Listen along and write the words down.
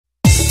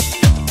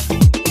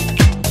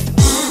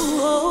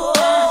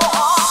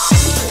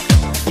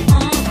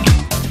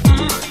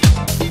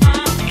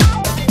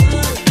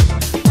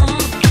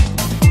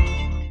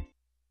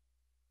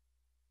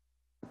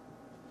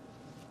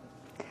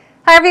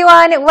Hi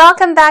everyone,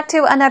 welcome back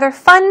to another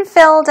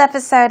fun-filled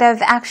episode of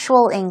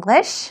Actual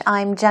English.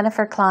 I'm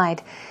Jennifer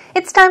Clyde.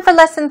 It's time for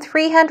lesson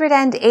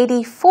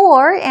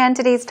 384 and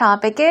today's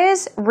topic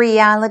is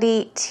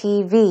reality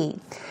TV.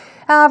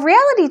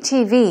 Reality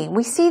TV,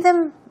 we see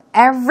them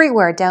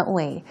everywhere, don't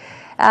we?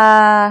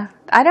 I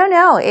don't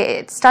know,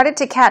 it started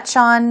to catch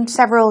on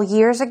several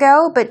years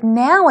ago, but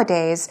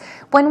nowadays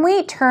when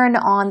we turn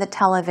on the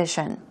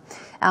television,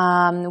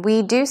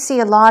 we do see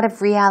a lot of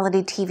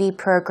reality TV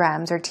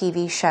programs or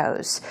TV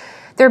shows.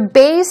 They're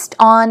based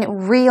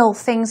on real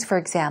things, for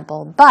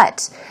example.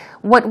 But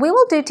what we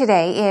will do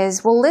today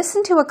is we'll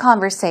listen to a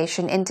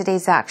conversation in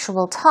today's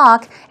actual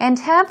talk and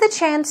have the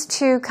chance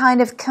to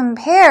kind of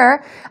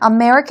compare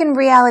American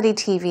reality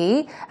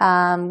TV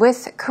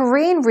with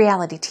Korean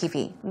reality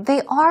TV.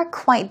 They are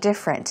quite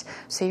different,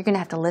 so you're going to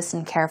have to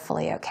listen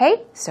carefully,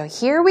 okay? So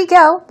here we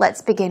go.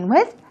 Let's begin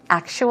with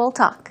actual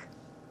talk.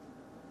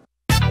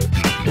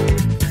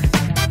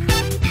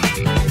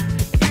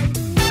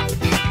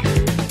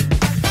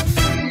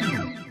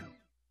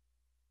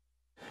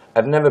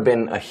 I've never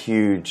been a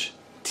huge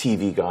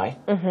TV guy.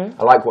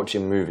 I like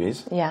watching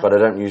movies, but I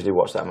don't usually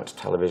watch that much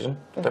television.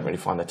 I don't really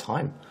find the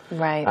time.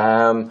 Right.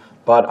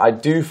 But I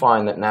do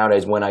find that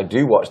nowadays when I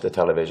do watch the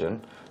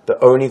television,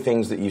 the only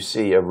things that you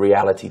see are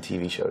reality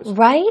TV shows.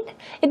 Right?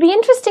 It'd be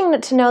interesting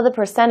to know the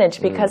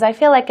percentage because I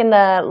feel like in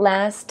the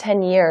last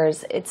 10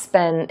 years, it's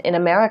been in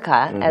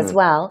America as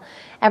well,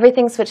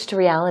 everything switched to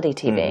reality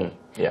TV.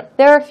 Yeah.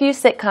 There are a few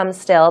sitcoms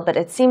still, but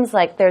it seems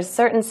like there's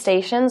certain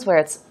stations where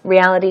it's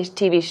reality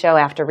TV show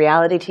after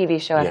reality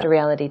TV show after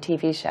reality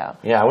TV show.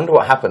 Yeah, I wonder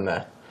what happened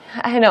there.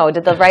 I know.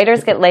 Did the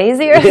writers get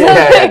lazy or something?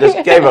 Yeah,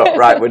 just gave up.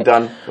 Right, we're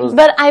done.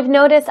 But I've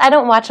noticed, I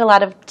don't watch a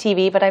lot of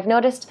TV, but I've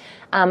noticed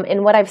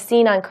in what I've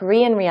seen on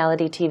Korean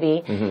reality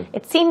TV,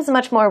 it seems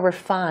much more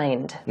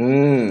refined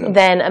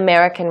than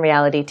American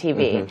reality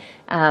TV.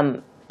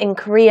 In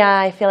Korea,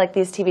 I feel like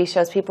these TV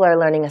shows, people are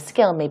learning a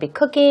skill, maybe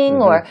cooking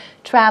or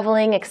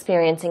traveling,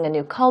 experiencing a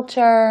new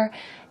culture.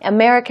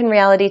 American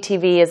reality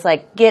TV is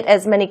like get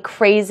as many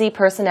crazy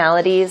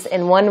personalities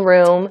in one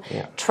room,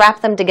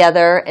 trap them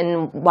together,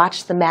 and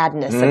watch the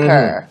madness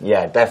occur.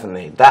 Yeah,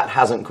 definitely. That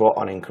hasn't caught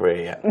on in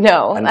Korea yet.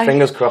 No. And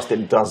fingers crossed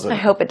it doesn't. I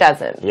hope it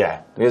doesn't.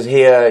 Yeah, because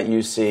here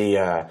you see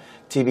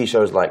TV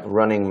shows like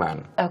Running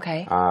Man,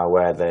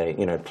 where they,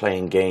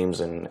 playing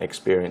games and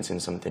experiencing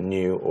something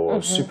new,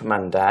 or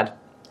Superman Dad.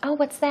 Oh,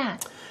 what's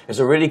that? It's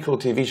a really cool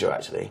TV show,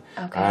 actually.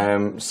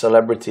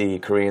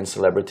 Korean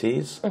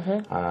celebrities,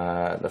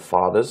 the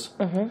fathers,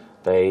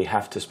 they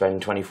have to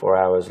spend 24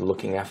 hours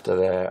looking after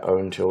their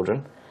own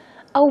children.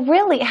 Oh,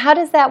 really? How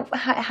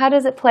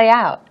does it play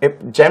out?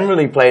 It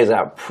generally plays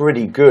out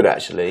pretty good,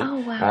 actually. Oh,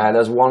 wow.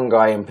 There's one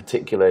guy in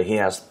particular, he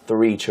has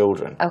 3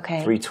 children.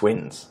 Okay. 3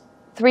 twins.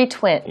 3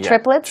 twins? Yeah.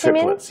 Triplets, you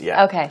mean? Triplets,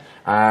 yeah. Okay.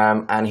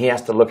 And he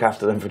has to look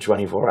after them for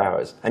 24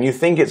 hours. And you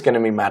think it's going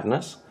to be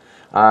madness.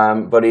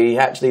 But he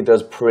actually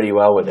does pretty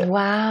well with it.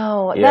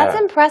 Wow, that's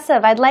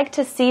impressive. I'd like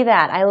to see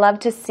that. I love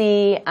to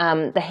see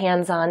the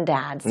hands-on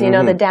dads. You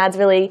know, the dads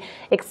really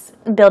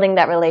building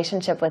that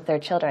relationship with their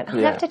children.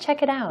 I'll have to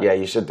check it out. Yeah,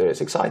 you should do it. It's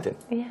exciting.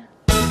 Yeah.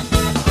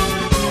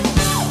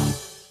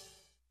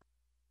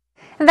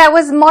 That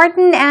was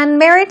Martin and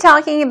Mary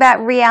talking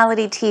about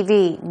reality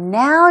TV.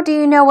 Now do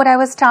you know what I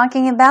was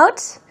talking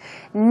about?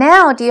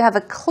 Now do you have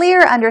a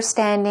clear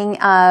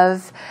understanding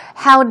of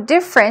how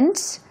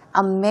different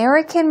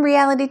American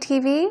reality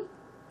TV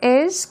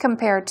is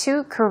compared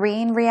to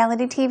Korean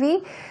reality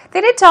TV?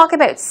 They did talk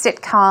about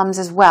sitcoms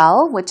as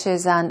well, which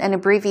is an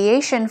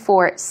abbreviation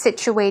for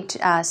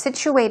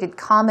situation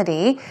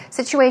comedy.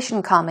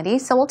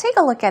 So we'll take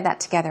a look at that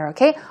together,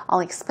 okay? I'll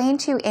explain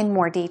to you in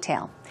more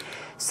detail.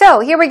 So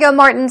here we go,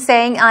 Martin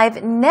saying,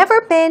 I've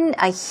never been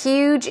a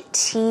huge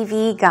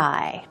TV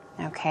guy,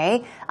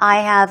 okay?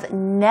 I have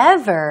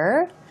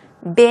never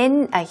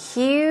been a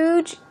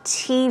huge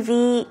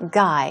TV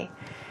guy.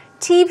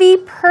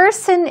 TV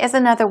person is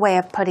another way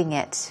of putting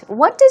it.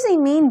 What does he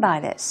mean by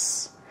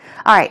this?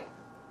 All right,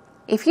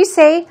 if you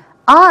say,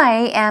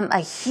 I am a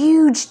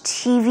huge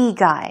TV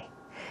guy,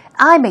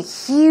 I'm a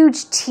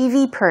huge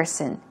TV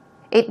person,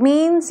 it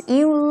means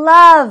you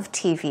love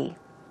TV.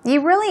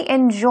 You really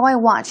enjoy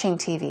watching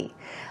TV.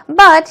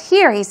 But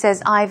here he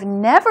says, I've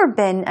never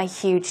been a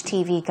huge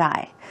TV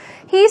guy.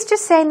 He's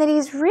just saying that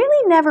he's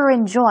really never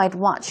enjoyed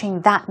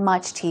watching that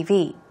much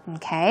TV.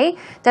 Okay?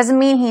 Doesn't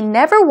mean he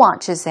never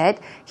watches it.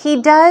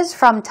 He does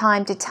from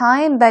time to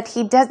time, but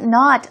he does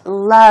not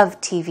love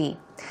TV.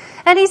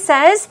 And he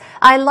says,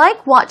 I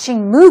like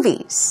watching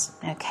movies.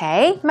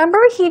 Okay? Remember,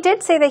 he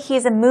did say that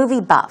he's a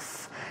movie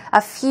buff.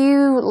 A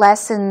few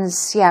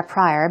lessons,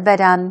 prior.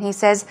 But he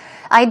says,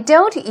 I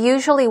don't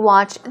usually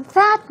watch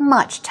that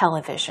much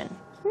television.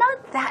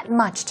 Not that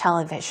much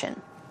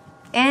television.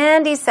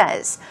 And he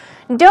says,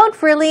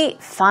 don't really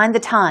find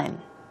the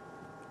time.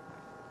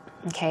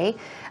 Okay,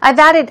 I've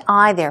added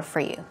I there for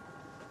you,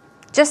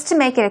 just to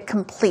make it a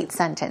complete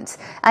sentence.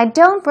 I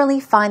don't really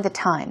find the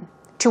time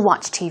to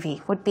watch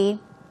TV would be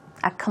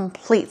a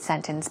complete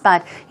sentence,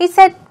 but he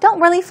said,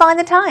 don't really find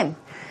the time.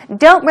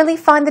 don't really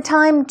find the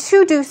time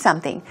to do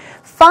something.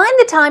 Find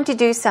the time to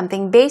do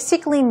something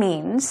basically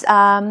means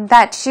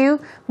that you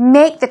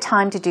make the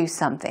time to do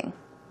something.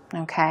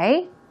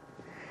 Okay?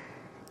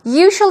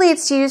 Usually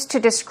it's used to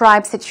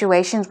describe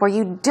situations where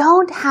you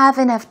don't have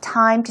enough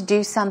time to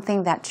do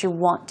something that you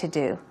want to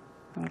do.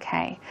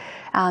 Okay?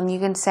 You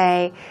can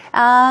say,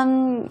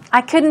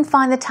 I couldn't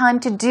find the time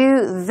to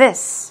do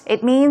this.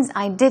 It means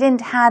I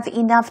didn't have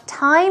enough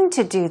time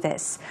to do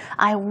this.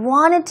 I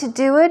wanted to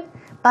do it,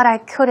 but I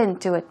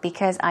couldn't do it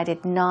because I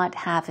did not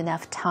have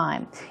enough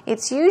time.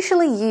 It's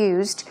usually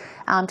used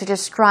to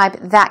describe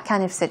that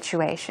kind of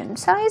situation.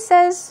 So he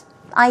says,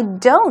 I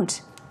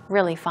don't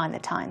really find the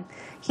time.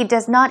 He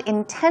does not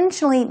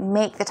intentionally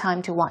make the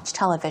time to watch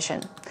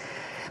television.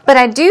 But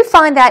I do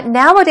find that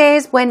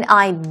nowadays when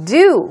I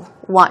do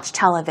watch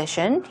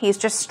television, he's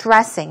just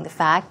stressing the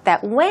fact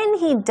that when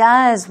he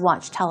does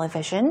watch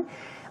television,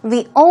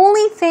 the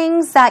only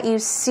things that you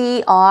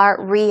see are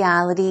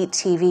reality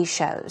TV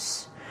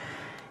shows.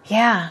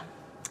 Yeah,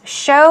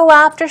 show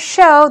after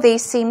show, they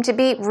seem to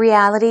be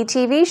reality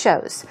TV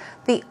shows.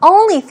 The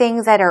only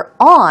things that are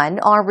on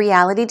are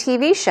reality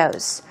TV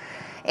shows.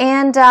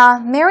 And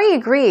Mary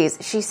agrees.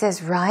 She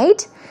says,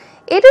 right?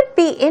 It would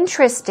be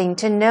interesting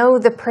to know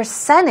the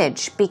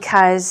percentage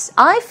because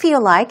I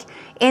feel like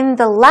in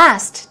the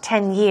last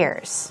 10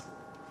 years,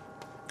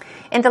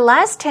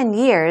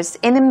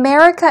 in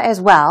America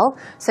as well,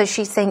 so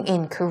she's saying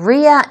in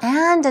Korea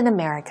and in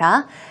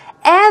America,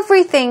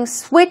 everything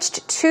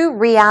switched to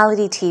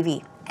reality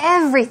TV.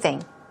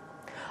 Everything.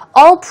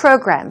 All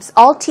programs,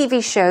 all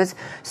TV shows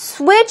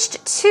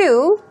switched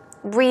to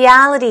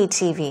reality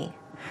TV.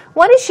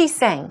 What is she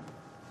saying?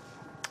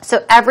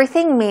 So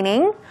everything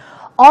meaning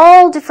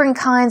all different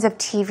kinds of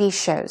TV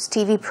shows,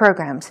 TV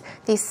programs.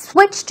 They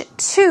switched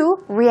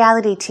to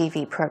reality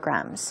TV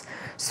programs.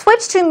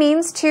 Switch to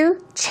means to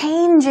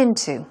change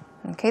into.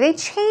 Okay, they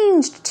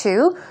changed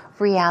to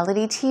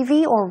reality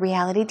TV or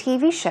reality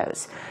TV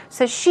shows.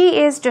 So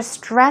she is just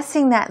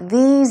stressing that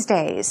these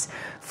days,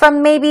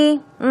 from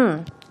maybe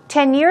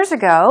 10 years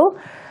ago,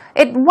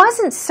 it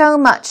wasn't so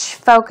much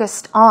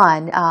focused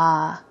on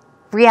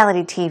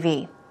reality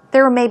TV.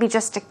 There were maybe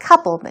just a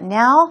couple, but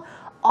now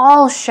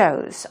all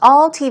shows,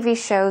 all TV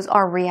shows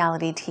are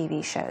reality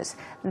TV shows.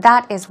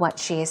 That is what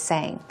she is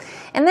saying.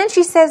 And then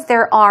she says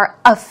there are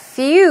a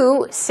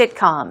few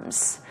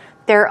sitcoms.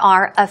 There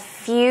are a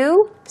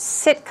few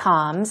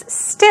sitcoms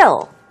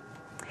still.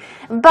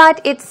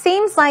 But it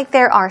seems like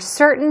there are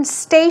certain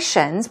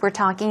stations, we're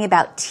talking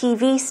about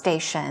TV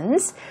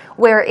stations,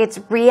 where it's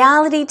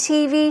reality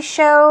TV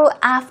show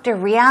after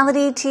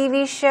reality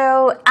TV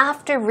show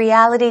after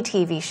reality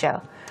TV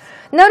show.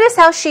 Notice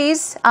how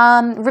she's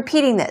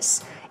repeating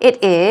this.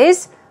 It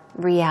is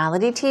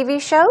reality TV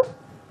show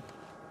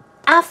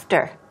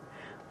after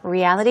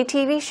reality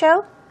TV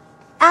show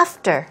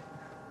after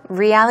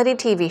reality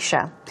TV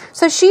show.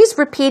 So she's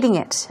repeating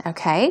it,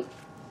 okay?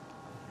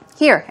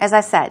 Here, as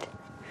I said,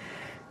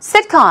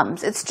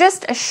 sitcoms, it's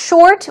just a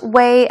short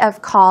way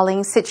of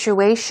calling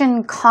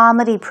situation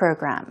comedy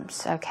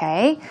programs,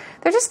 okay?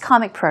 They're just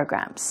comic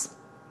programs.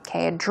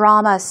 Okay, a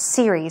drama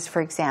series,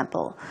 for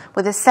example,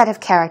 with a set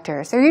of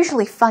characters. They're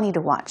usually fun to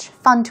watch,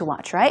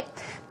 right?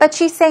 But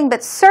she's saying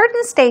that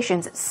certain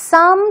stations,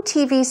 some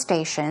TV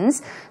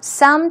stations,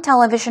 some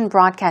television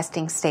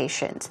broadcasting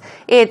stations,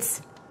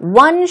 it's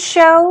one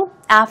show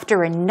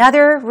after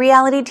another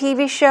reality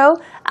TV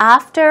show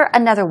after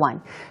another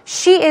one.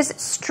 She is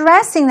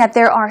stressing that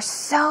there are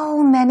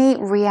so many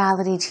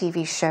reality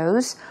TV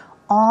shows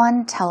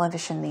on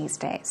television these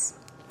days.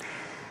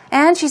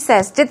 And she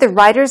says, did the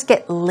writers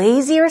get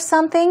lazy or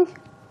something?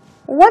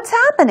 What's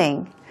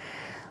happening?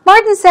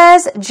 Martin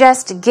says,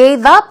 just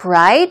gave up,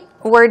 right?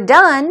 We're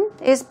done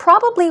is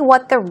probably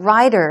what the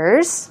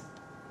writers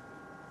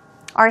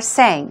are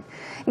saying.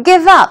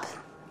 Give up.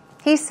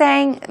 He's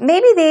saying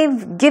maybe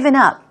they've given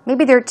up.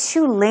 Maybe they're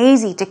too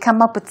lazy to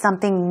come up with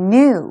something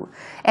new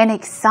and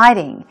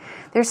exciting.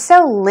 They're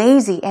so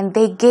lazy and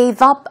they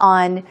gave up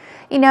on,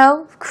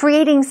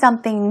 creating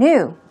something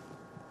new.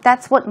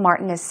 That's what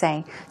Martin is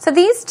saying. So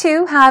these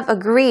two have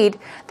agreed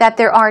that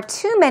there are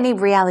too many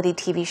reality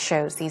TV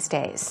shows these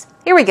days.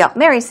 Here we go.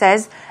 Mary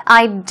says,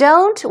 I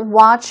don't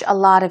watch a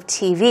lot of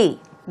TV,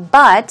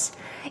 but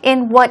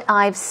in what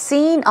I've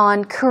seen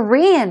on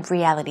Korean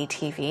reality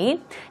TV,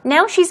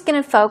 now she's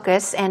going to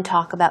focus and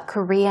talk about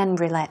Korean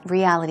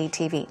reality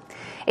TV.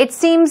 It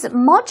seems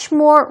much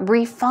more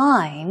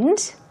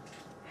refined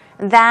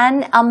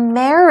than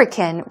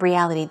American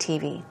reality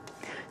TV.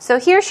 So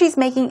here she's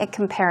making a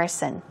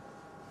comparison.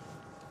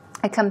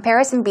 A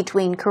comparison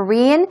between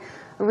Korean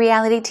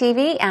reality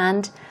TV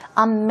and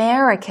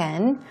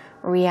American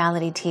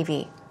reality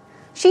TV.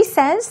 She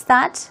says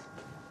that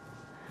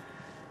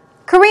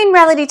Korean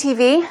reality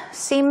TV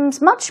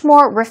seems much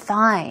more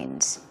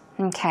refined.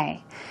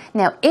 Okay.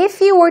 Now,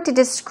 if you were to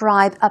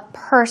describe a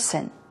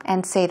person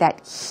and say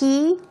that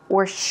he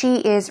or she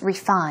is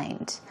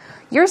refined,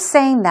 you're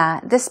saying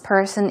that this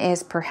person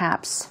is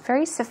perhaps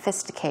very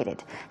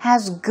sophisticated,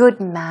 has good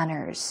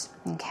manners,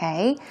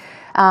 okay?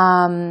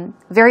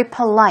 Very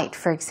polite,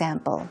 for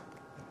example.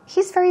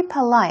 He's very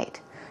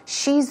polite.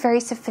 She's very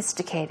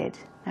sophisticated.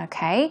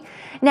 Okay?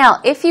 Now,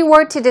 if you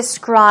were to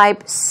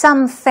describe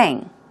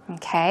something,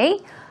 okay,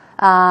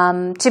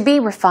 to be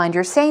refined,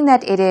 you're saying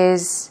that it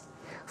is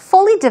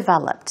fully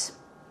developed.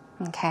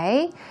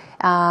 Okay?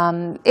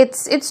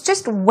 It's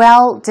just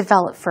well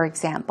developed, for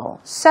example.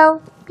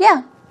 So,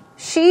 yeah,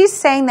 she's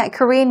saying that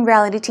Korean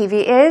reality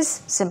TV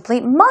is simply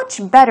much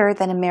better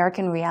than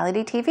American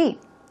reality TV.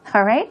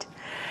 All right?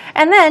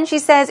 And then she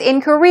says,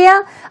 in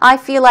Korea, I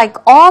feel like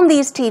on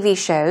these TV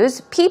shows,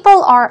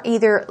 people are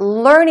either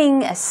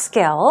learning a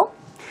skill,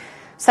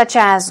 such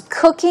as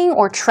cooking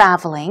or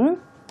traveling.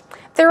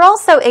 They're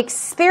also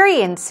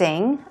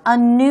experiencing a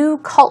new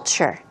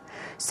culture.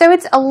 So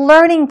it's a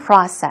learning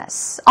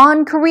process.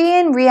 On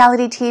Korean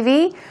reality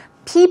TV,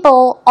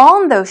 people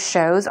on those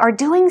shows are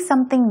doing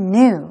something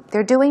new.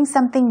 They're doing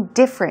something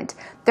different.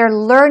 They're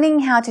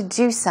learning how to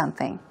do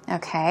something.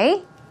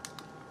 Okay?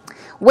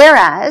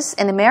 Whereas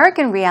in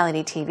American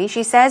reality TV,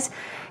 she says,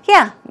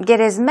 yeah, get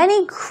as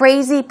many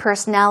crazy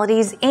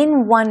personalities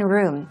in one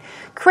room.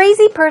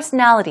 Crazy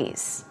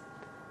personalities.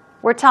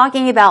 We're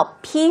talking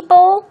about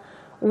people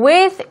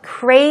with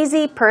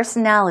crazy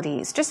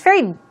personalities. Just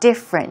very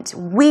different,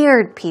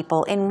 weird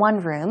people in one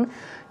room.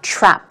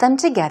 Trap them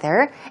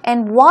together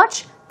and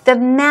watch the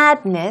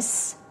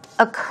madness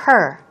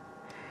occur.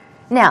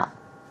 Now,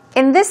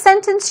 in this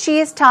sentence, she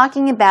is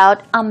talking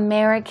about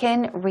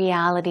American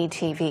reality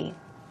TV.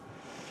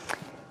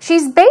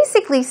 She's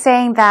basically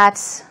saying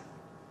that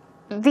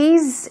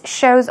these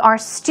shows are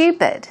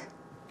stupid.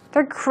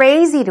 They're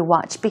crazy to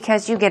watch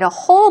because you get a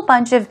whole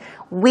bunch of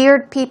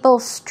weird people,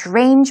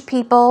 strange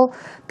people,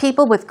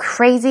 people with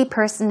crazy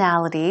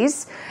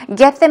personalities.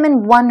 Get them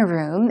in one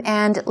room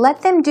and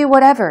let them do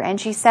whatever.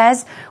 And she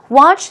says,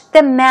 watch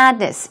the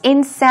madness,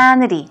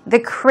 insanity,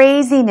 the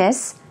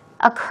craziness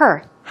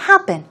occur,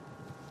 happen.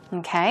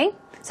 Okay?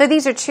 So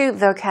these are two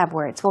vocab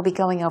words. We'll be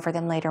going over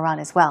them later on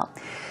as well.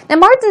 Now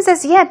Martin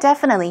says, yeah,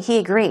 definitely, he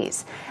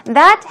agrees.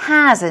 That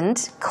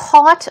hasn't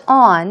caught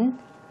on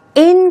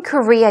in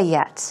Korea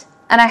yet.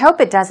 And I hope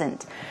it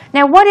doesn't.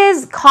 Now what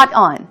is caught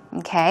on?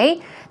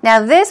 Okay.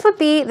 Now this would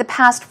be the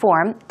past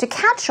form to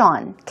catch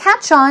on.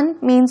 Catch on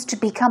means to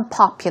become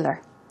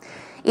popular.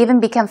 Even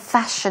become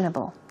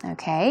fashionable.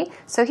 Okay.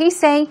 So he's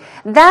saying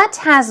that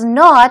has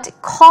not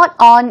caught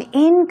on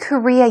in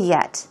Korea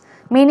yet.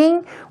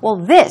 Meaning, well,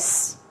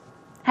 this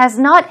has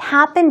not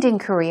happened in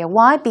Korea.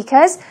 Why?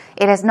 Because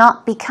it has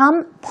not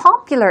become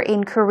popular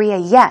in Korea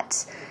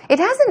yet. It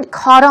hasn't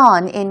caught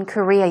on in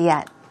Korea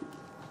yet.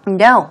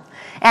 No.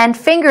 And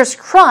fingers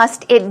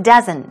crossed, it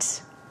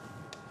doesn't.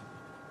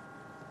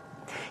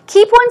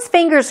 Keep one's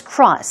fingers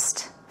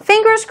crossed.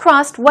 Fingers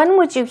crossed, when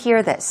would you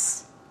hear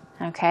this?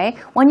 Okay?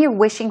 When you're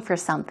wishing for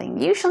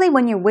something. Usually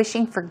when you're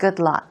wishing for good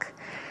luck.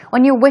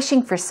 When you're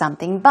wishing for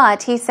something.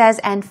 But he says,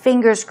 and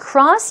fingers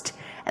crossed,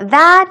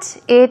 that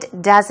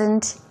it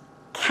doesn't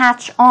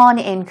catch on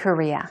in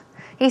Korea.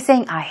 He's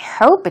saying, I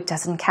hope it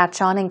doesn't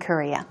catch on in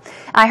Korea.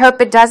 I hope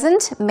it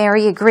doesn't.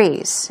 Mary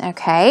agrees.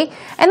 Okay?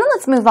 And then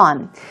let's move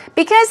on.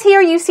 Because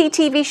here you see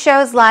TV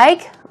shows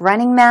like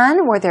Running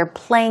Man, where they're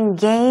playing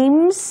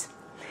games,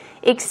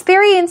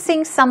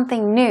 experiencing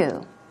something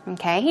new.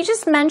 Okay? He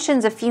just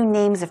mentions a few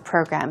names of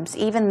programs,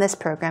 even this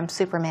program,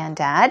 Superman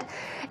Dad.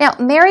 Now,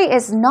 Mary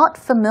is not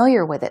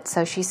familiar with it,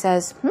 so she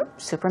says,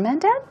 Superman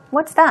Dad?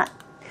 What's that?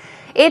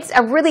 It's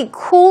a really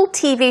cool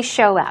TV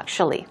show,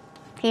 actually.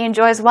 He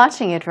enjoys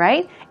watching it,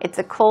 right? It's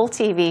a cool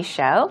TV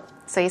show.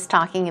 So he's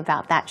talking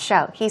about that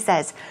show. He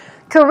says,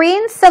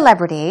 Korean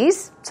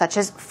celebrities, such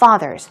as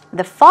fathers,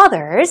 the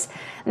fathers,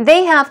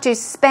 they have to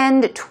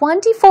spend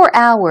 24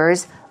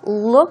 hours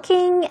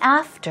looking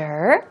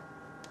after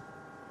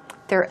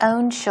their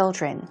own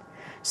children.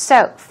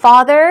 So,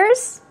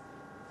 fathers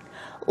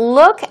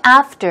look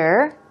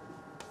after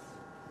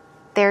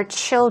their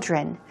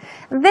children.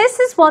 This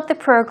is what the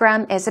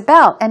program is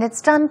about, and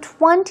it's done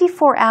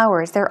 24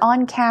 hours. They're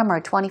on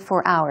camera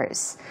 24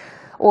 hours,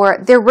 or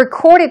they're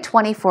recorded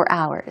 24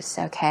 hours,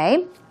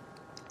 okay?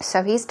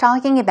 So he's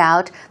talking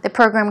about the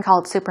program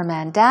called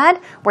Superman Dad,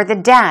 where the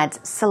dads,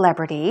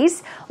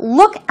 celebrities,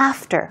 look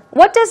after.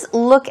 What does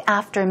look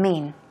after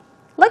mean?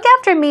 Look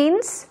after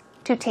means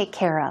to take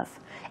care of.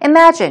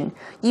 Imagine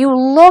you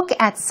look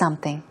at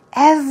something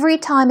every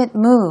time it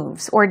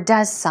moves or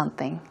does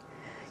something.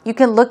 You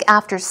can look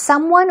after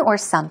someone or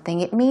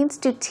something. It means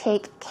to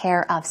take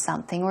care of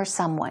something or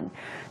someone.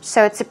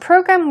 So it's a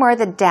program where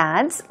the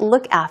dads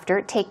look after,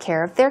 take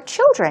care of their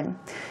children.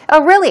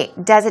 Oh, really?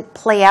 Does it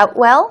play out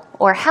well?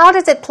 Or how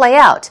does it play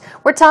out?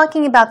 We're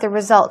talking about the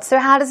results. So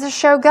how does the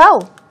show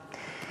go?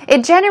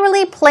 It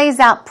generally plays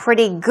out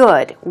pretty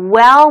good.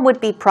 Well would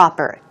be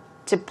proper.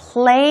 To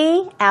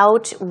play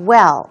out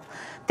well.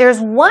 There's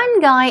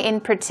one guy in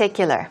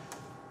particular.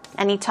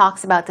 And he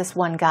talks about this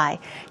one guy.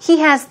 He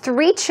has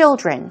 3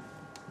 children.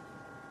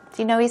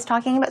 Do you know he's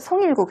talking about?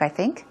 송일국, I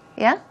think.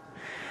 Yeah?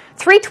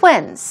 3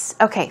 twins.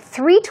 Okay,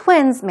 3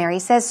 twins, Mary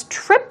says.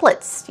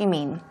 Triplets, you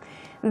mean.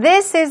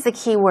 This is the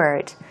key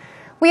word.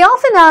 We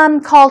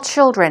often call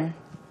children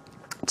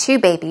two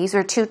babies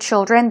or two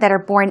children that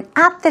are born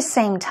at the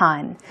same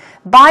time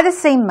by the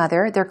same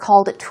mother, they're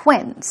called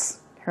twins,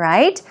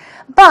 right?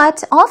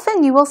 But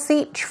often you will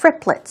see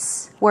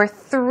triplets, where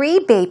three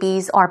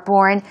babies are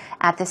born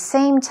at the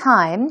same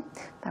time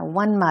by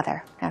one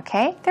mother,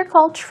 okay? They're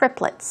called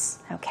triplets,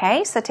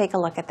 okay? So take a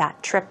look at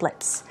that,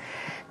 triplets.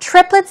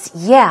 Triplets,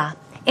 yeah,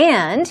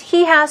 and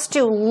he has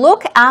to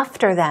look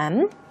after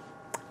them,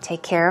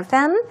 take care of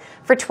them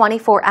for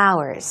 24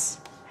 hours.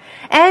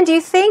 And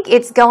you think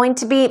it's going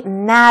to be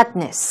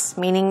madness,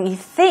 meaning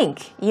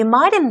you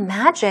might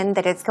imagine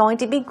that it's going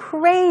to be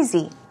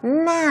crazy,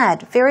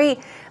 mad, very,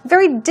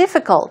 very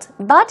difficult,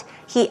 but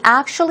he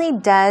actually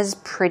does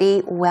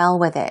pretty well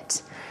with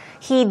it.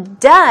 He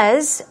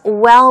does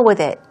well with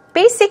it,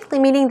 basically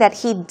meaning that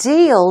he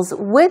deals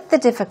with the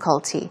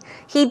difficulty.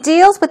 He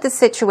deals with the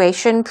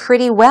situation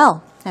pretty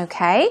well,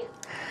 okay?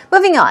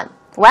 Moving on.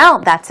 Well,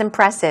 that's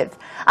impressive.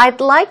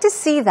 I'd like to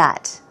see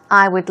that.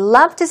 I would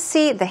love to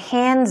see the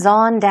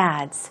hands-on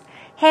dads.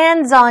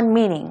 Hands-on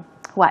meaning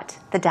what?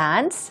 The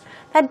dads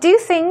that do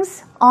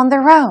things on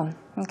their own,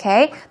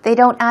 okay? They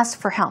don't ask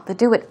for help. They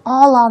do it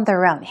all on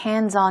their own.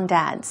 Hands-on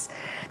dads.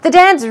 The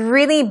dads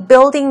really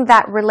building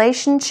that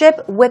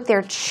relationship with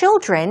their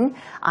children.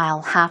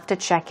 I'll have to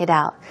check it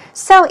out.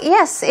 So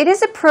yes, it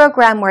is a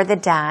program where the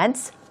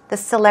dads, the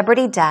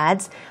celebrity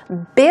dads,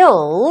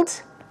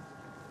 build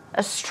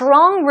a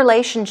strong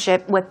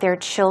relationship with their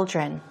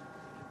children.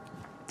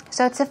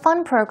 So it's a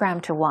fun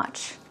program to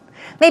watch.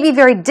 Maybe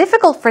very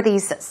difficult for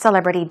these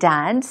celebrity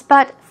dads,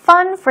 but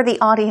fun for the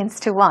audience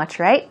to watch,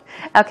 right?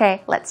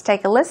 Okay, let's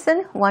take a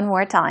listen one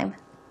more time.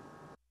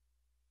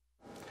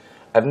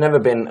 I've never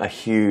been a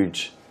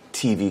huge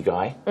TV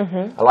guy.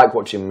 I like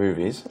watching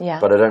movies,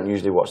 but I don't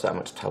usually watch that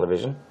much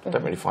television. I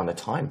don't really find the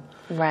time.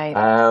 Right.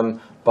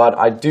 But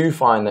I do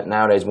find that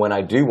nowadays when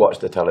I do watch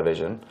the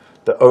television,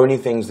 the only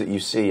things that you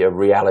see are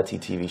reality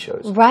TV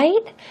shows.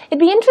 Right? It'd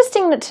be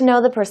interesting to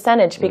know the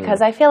percentage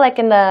because I feel like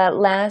in the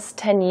last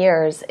 10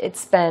 years,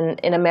 it's been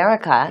in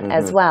America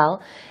as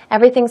well,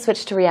 everything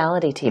switched to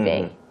reality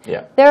TV.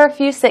 Yeah. There are a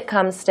few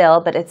sitcoms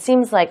still, but it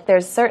seems like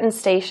there's certain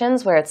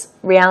stations where it's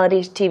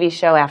reality TV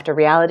show after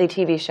reality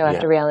TV show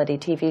after reality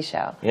TV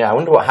show. Yeah, I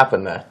wonder what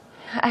happened there.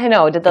 I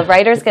know. Did the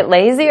writers get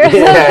lazy or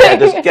something? Yeah,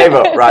 just gave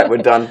up. Right, we're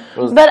done.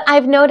 But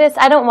I've noticed,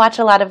 I don't watch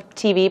a lot of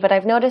TV, but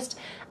I've noticed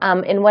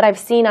in what I've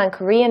seen on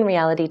Korean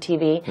reality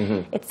TV,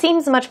 it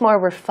seems much more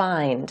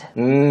refined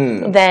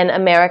than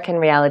American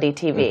reality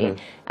TV.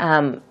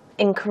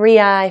 In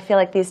Korea, I feel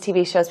like these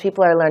TV shows,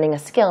 people are learning a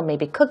skill,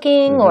 maybe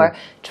cooking or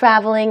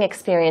traveling,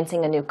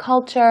 experiencing a new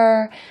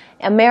culture.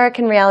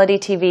 American reality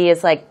TV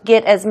is like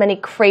get as many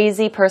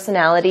crazy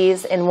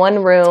personalities in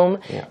one room,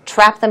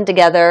 trap them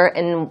together,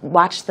 and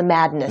watch the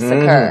madness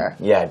occur.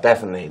 Yeah,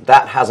 definitely.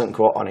 That hasn't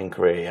caught on in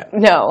Korea yet.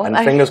 No. And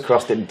fingers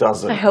crossed it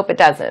doesn't. I hope it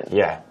doesn't.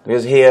 Yeah,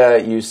 because here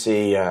you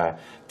see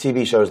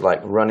TV shows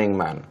like Running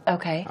Man,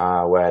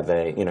 where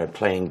they,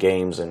 playing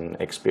games and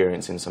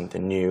experiencing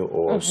something new,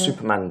 or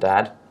Superman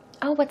Dad.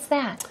 Oh, what's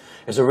that?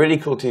 It's a really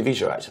cool TV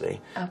show, actually.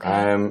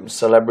 Korean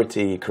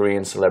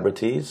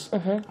celebrities,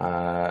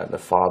 the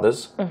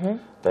fathers,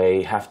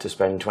 they have to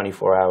spend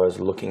 24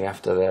 hours looking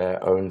after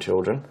their own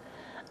children.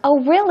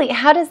 Oh, really?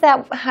 How does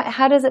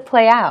it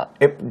play out?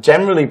 It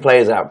generally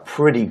plays out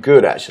pretty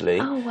good, actually.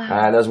 Oh,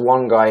 wow. There's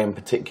one guy in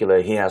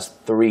particular, he has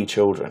 3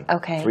 children.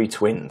 Okay. 3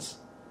 twins.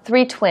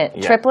 3 twins?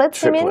 Yeah, triplets,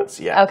 triplets,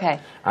 you mean? yeah. Okay.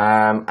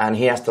 And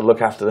he has to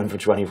look after them for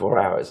 24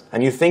 hours.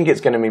 And you think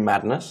it's going to be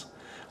madness.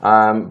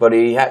 But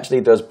he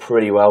actually does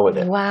pretty well with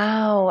it.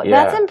 Wow,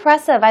 that's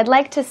impressive. I'd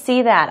like to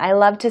see that. I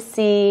love to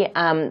see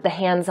the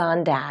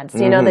hands-on dads.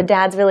 You know, the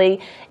dads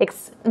really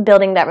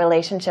building that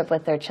relationship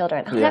with their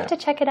children. I'll have to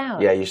check it out.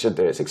 Yeah, you should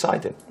do it. It's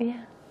exciting. Yeah.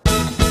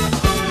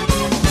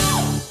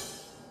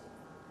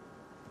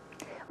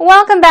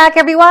 Welcome back,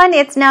 everyone.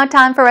 It's now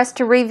time for us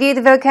to review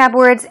the vocab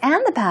words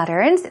and the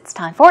patterns. It's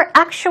time for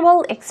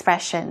actual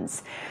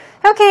expressions.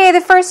 Okay, the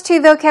first 2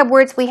 vocab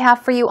words we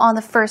have for you on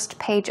the first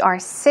page are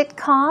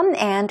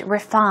sitcom and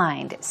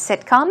refined.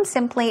 Sitcom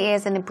simply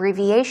is an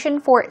abbreviation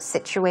for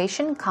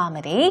situation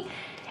comedy.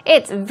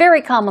 It's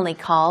very commonly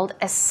called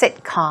a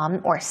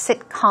sitcom or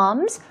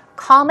sitcoms,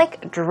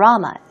 comic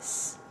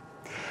dramas.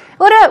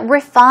 What about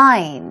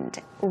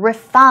refined?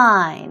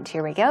 Refined.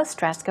 Here we go.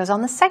 Stress goes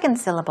on the second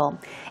syllable.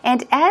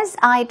 And as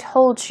I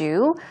told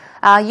you,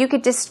 you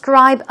could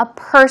describe a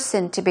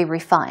person to be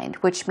refined,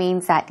 which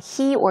means that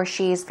he or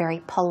she is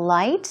very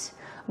polite,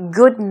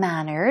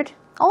 good-mannered,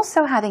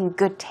 also having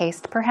good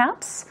taste,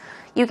 perhaps.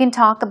 You can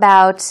talk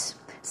about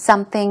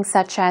something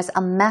such as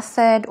a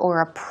method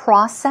or a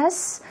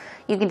process.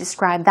 You can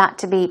describe that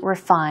to be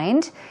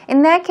refined.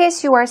 In that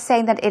case, you are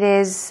saying that it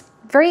is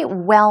very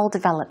well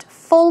developed,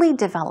 fully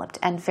developed,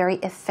 and very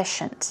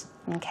efficient.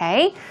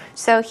 Okay,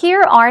 so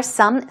here are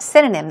some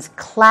synonyms: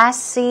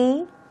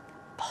 classy,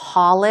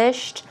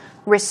 polished,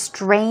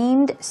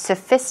 restrained,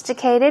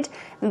 sophisticated.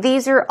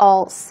 These are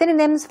all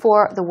synonyms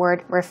for the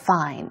word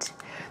refined.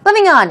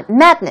 Moving on,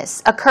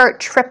 madness, occur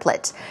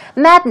triplet.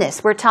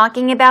 Madness, we're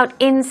talking about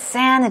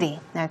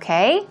insanity,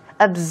 okay?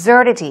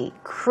 absurdity,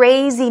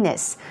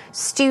 craziness,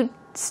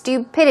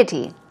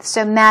 stupidity,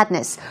 so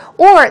madness.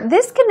 Or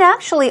this can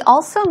actually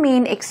also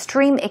mean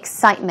extreme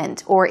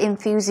excitement or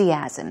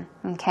enthusiasm,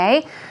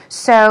 okay?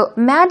 So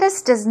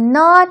madness does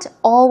not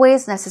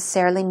always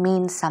necessarily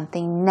mean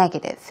something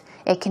negative.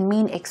 It can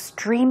mean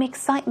extreme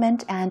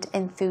excitement and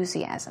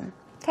enthusiasm,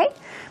 okay?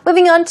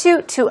 Moving on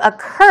to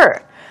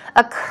occur.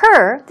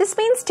 Occur, this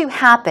means to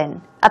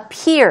happen,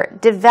 appear,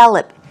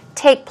 develop,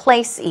 take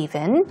place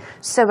even,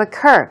 so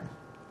occur.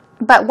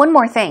 But one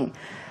more thing,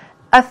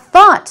 a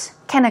thought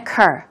can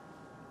occur.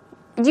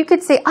 You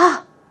could say,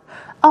 oh,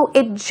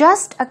 it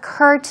just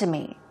occurred to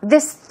me.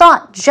 This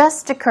thought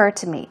just occurred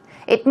to me.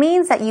 It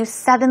means that you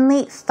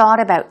suddenly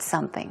thought about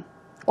something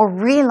or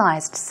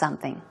realized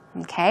something,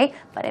 okay?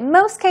 But in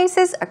most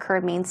cases, occur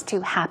means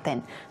to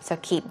happen. So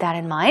keep that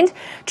in mind.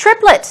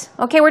 Triplet.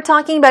 Okay, we're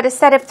talking about a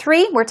set of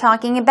 3. We're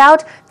talking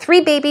about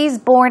 3 babies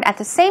born at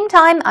the same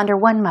time under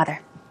one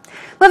mother.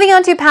 Moving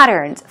on to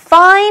patterns.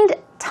 Find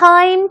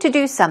time to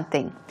do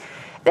something.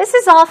 This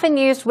is often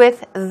used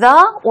with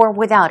the or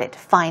without it.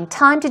 Find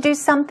time to do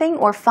something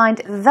or find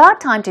the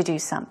time to do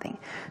something.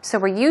 So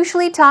we're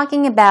usually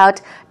talking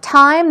about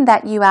time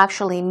that you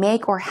actually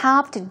make or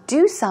have to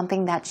do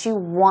something that you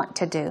want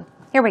to do.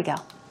 Here we go.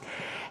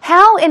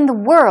 How in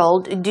the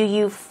world do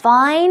you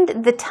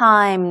find the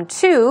time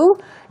to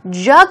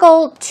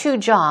juggle 2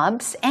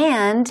 jobs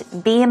and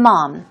be a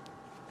mom?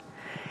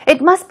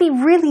 It must be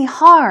really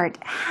hard.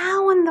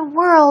 How in the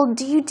world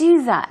do you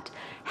do that?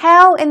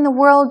 How in the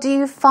world do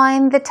you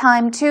find the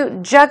time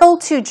to juggle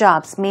 2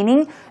 jobs,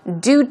 meaning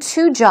do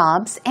 2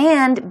 jobs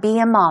and be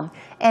a mom,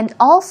 and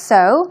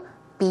also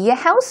be a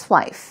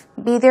housewife,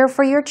 be there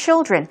for your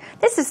children?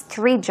 This is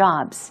 3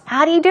 jobs.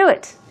 How do you do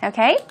it?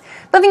 Okay?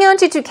 Moving on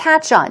to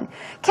catch on.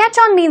 Catch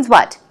on means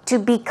what? To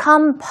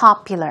become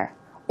popular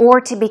or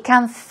to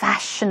become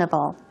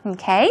fashionable.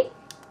 Okay?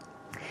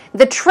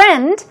 The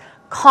trend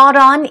caught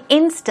on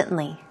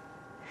instantly.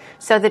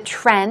 So the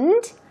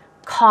trend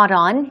caught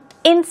on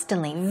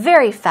instantly,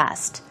 very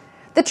fast.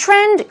 The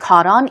trend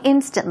caught on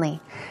instantly.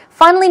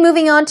 Finally,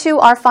 moving on to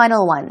our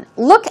final one.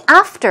 Look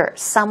after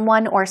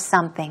someone or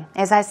something.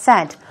 As I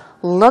said,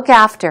 look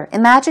after.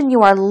 Imagine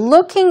you are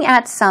looking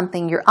at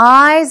something. Your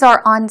eyes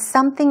are on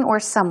something or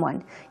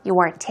someone. You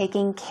are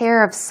taking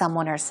care of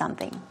someone or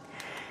something.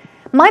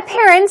 My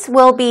parents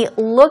will be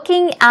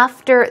looking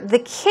after the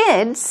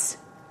kids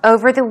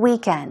over the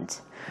weekend.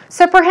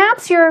 So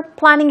perhaps you're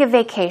planning a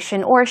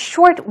vacation or a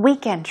short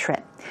weekend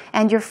trip,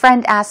 and your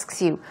friend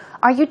asks you,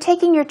 are you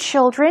taking your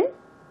children?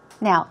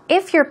 Now,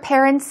 if your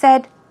parents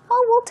said,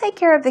 oh, we'll take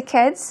care of the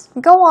kids,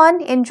 go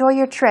on, enjoy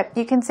your trip,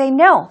 you can say,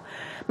 no,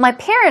 my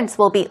parents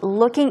will be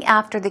looking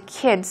after the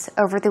kids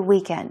over the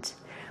weekend.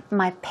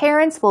 My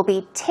parents will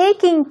be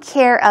taking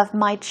care of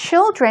my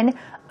children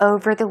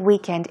over the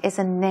weekend is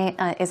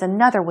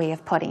another way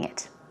of putting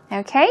it.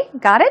 Okay,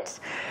 got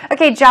it?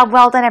 Okay, job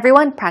well done,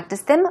 everyone.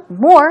 Practice them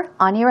more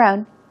on your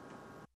own.